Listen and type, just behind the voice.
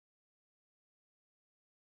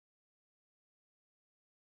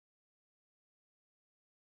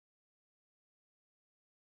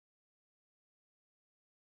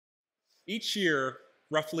Each year,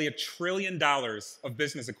 roughly $1 trillion of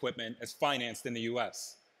business equipment is financed in the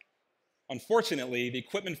US. Unfortunately, the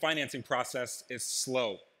equipment financing process is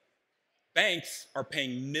slow. Banks are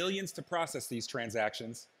paying millions to process these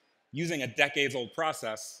transactions using a decades-old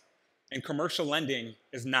process, and commercial lending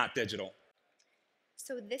is not digital.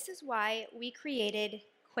 So this is why we created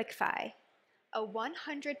QuickFi, a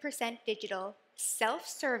 100% digital,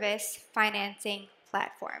 self-service financing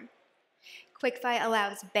platform. QuickFi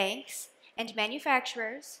allows banks and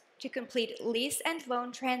manufacturers to complete lease and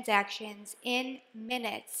loan transactions in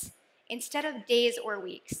minutes instead of days or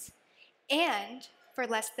weeks, and for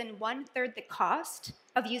less than 1/3 the cost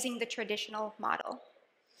of using the traditional model.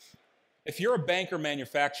 If you're a bank or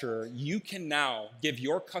manufacturer, you can now give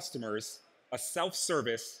your customers a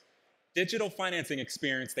self-service digital financing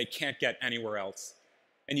experience they can't get anywhere else.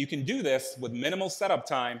 And you can do this with minimal setup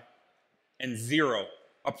time and zero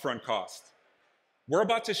upfront cost. We're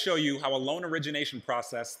about to show you how a loan origination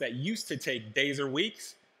process that used to take days or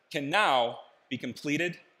weeks can now be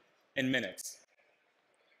completed in minutes.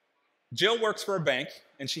 Jill works for a bank,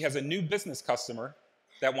 and she has a new business customer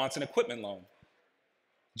that wants an equipment loan.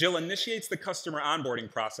 Jill initiates the customer onboarding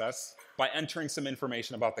process by entering some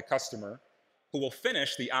information about the customer, who will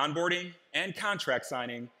finish the onboarding and contract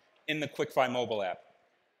signing in the QuickFi mobile app.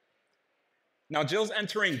 Now, Jill's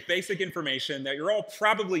entering basic information that you're all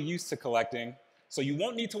probably used to collecting, so you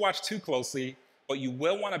won't need to watch too closely, but you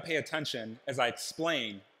will want to pay attention as I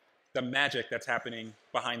explain the magic that's happening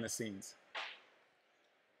behind the scenes.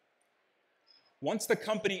 Once the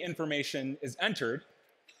company information is entered,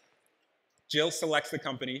 Jill selects the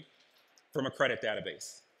company from a credit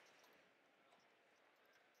database.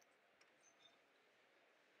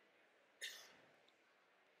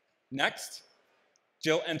 Next,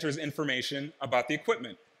 Jill enters information about the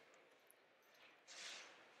equipment.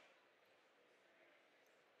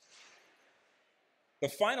 The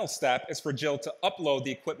final step is for Jill to upload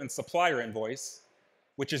the equipment supplier invoice,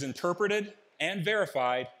 which is interpreted and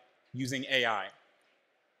verified using AI.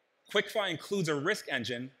 QuickFi includes a risk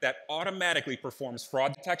engine that automatically performs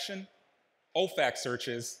fraud detection, OFAC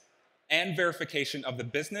searches, and verification of the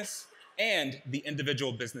business and the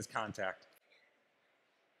individual business contact.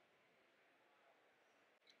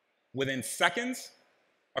 Within seconds,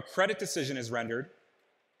 a credit decision is rendered,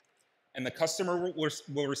 and the customer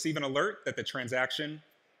will receive an alert that the transaction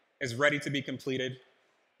is ready to be completed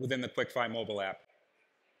within the QuickFi mobile app.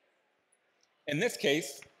 In this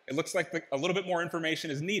case, it looks like a little bit more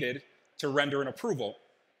information is needed to render an approval,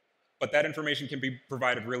 but that information can be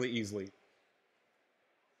provided really easily.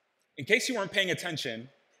 In case you weren't paying attention,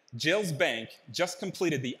 Jill's bank just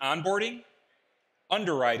completed the onboarding,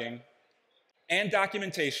 underwriting, and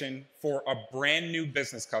documentation for a brand new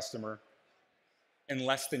business customer in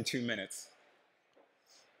less than 2 minutes.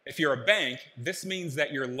 If you're a bank, this means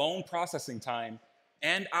that your loan processing time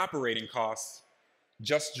and operating costs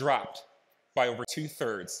just dropped by over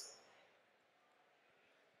 2/3.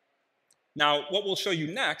 Now, what we'll show you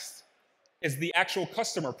next is the actual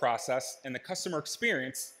customer process and the customer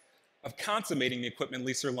experience of consummating the equipment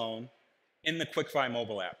lease or loan in the QuickFi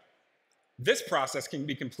mobile app. This process can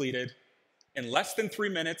be completed in less than 3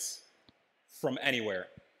 minutes from anywhere.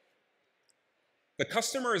 The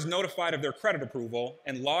customer is notified of their credit approval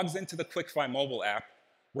and logs into the QuickFi mobile app,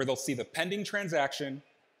 where they'll see the pending transaction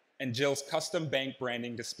and Jill's custom bank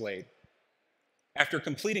branding displayed. After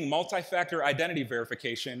completing multi-factor identity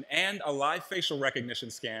verification and a live facial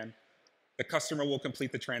recognition scan, the customer will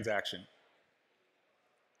complete the transaction.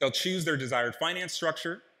 They'll choose their desired finance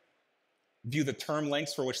structure, view the term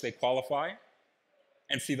lengths for which they qualify,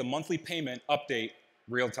 and see the monthly payment update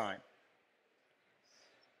real time.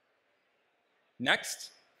 Next,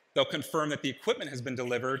 they'll confirm that the equipment has been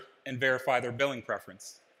delivered and verify their billing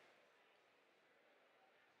preference.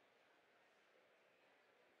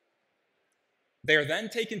 They are then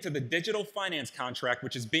taken to the digital finance contract,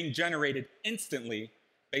 which is being generated instantly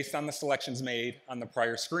based on the selections made on the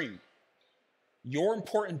prior screen. Your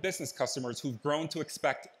important business customers who've grown to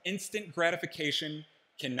expect instant gratification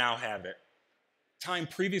can now have it. Time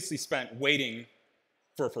previously spent waiting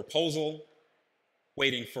for a proposal,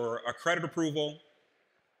 waiting for a credit approval,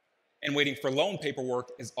 and waiting for loan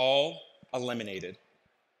paperwork is all eliminated.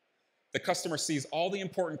 The customer sees all the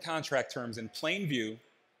important contract terms in plain view,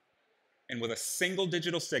 and with a single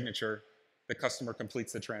digital signature, the customer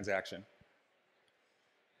completes the transaction.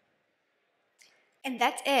 And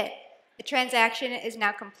that's it. The transaction is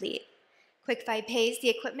now complete. QuickFi pays the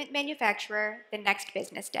equipment manufacturer the next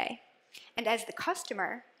business day. And as the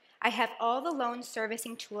customer, I have all the loan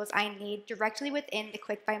servicing tools I need directly within the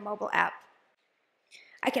QuickFi mobile app.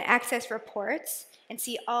 I can access reports and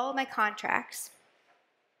see all my contracts.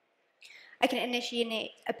 I can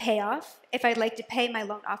initiate a payoff if I'd like to pay my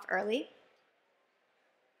loan off early.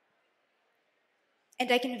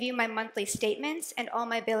 And I can view my monthly statements and all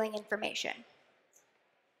my billing information.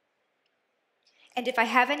 And if I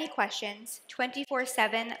have any questions,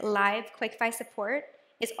 24/7 live QuickFi support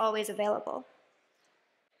is always available.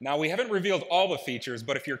 Now, we haven't revealed all the features,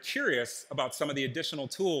 but if you're curious about some of the additional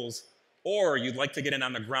tools, or you'd like to get in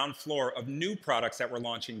on the ground floor of new products that we're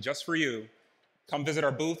launching just for you, come visit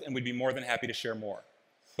our booth and we'd be more than happy to share more.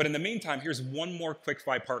 But in the meantime, here's one more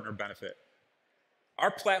QuickFi partner benefit.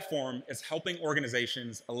 Our platform is helping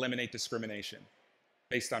organizations eliminate discrimination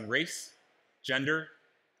based on race, gender,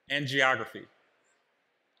 and geography.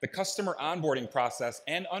 The customer onboarding process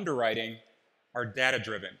and underwriting are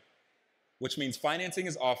data-driven, which means financing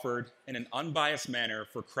is offered in an unbiased manner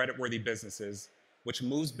for creditworthy businesses, which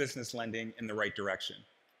moves business lending in the right direction.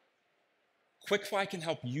 QuickFi can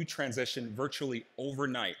help you transition virtually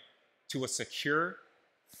overnight to a secure,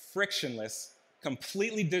 frictionless,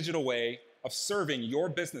 completely digital way of serving your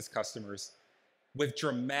business customers with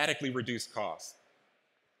dramatically reduced costs.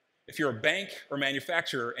 If you're a bank or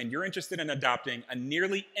manufacturer and you're interested in adopting a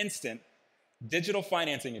nearly instant digital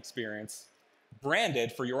financing experience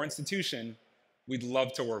branded for your institution, we'd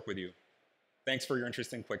love to work with you. Thanks for your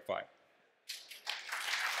interest in QuickFi.